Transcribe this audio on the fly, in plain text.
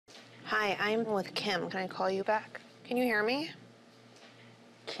Hi, I'm with Kim. Can I call you back? Can you hear me?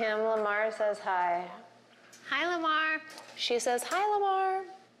 Kim, Lamar says hi. Hi, Lamar. She says, hi, Lamar.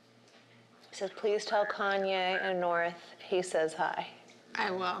 She says, please tell Kanye and North he says hi.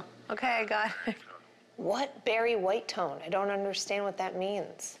 I will. Okay, I got it. What berry white tone? I don't understand what that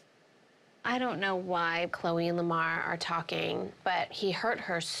means. I don't know why Khloe and Lamar are talking, but he hurt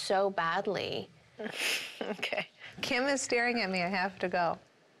her so badly. Okay. Kim is staring at me. I have to go.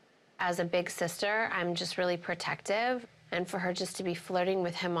 As a big sister, I'm just really protective, and for her just to be flirting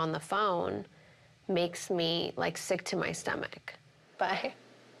with him on the phone makes me, like, sick to my stomach. Bye.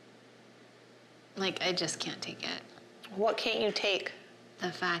 Like, I just can't take it. What can't you take?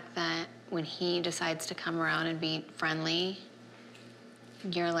 The fact that when he decides to come around and be friendly,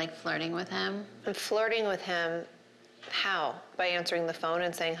 you're, like, flirting with him. I'm flirting with him. How? By answering the phone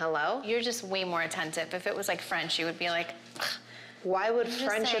and saying hello? You're just way more attentive. If it was like French, you would be like, Why would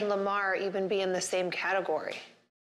French and Lamar even be in the same category?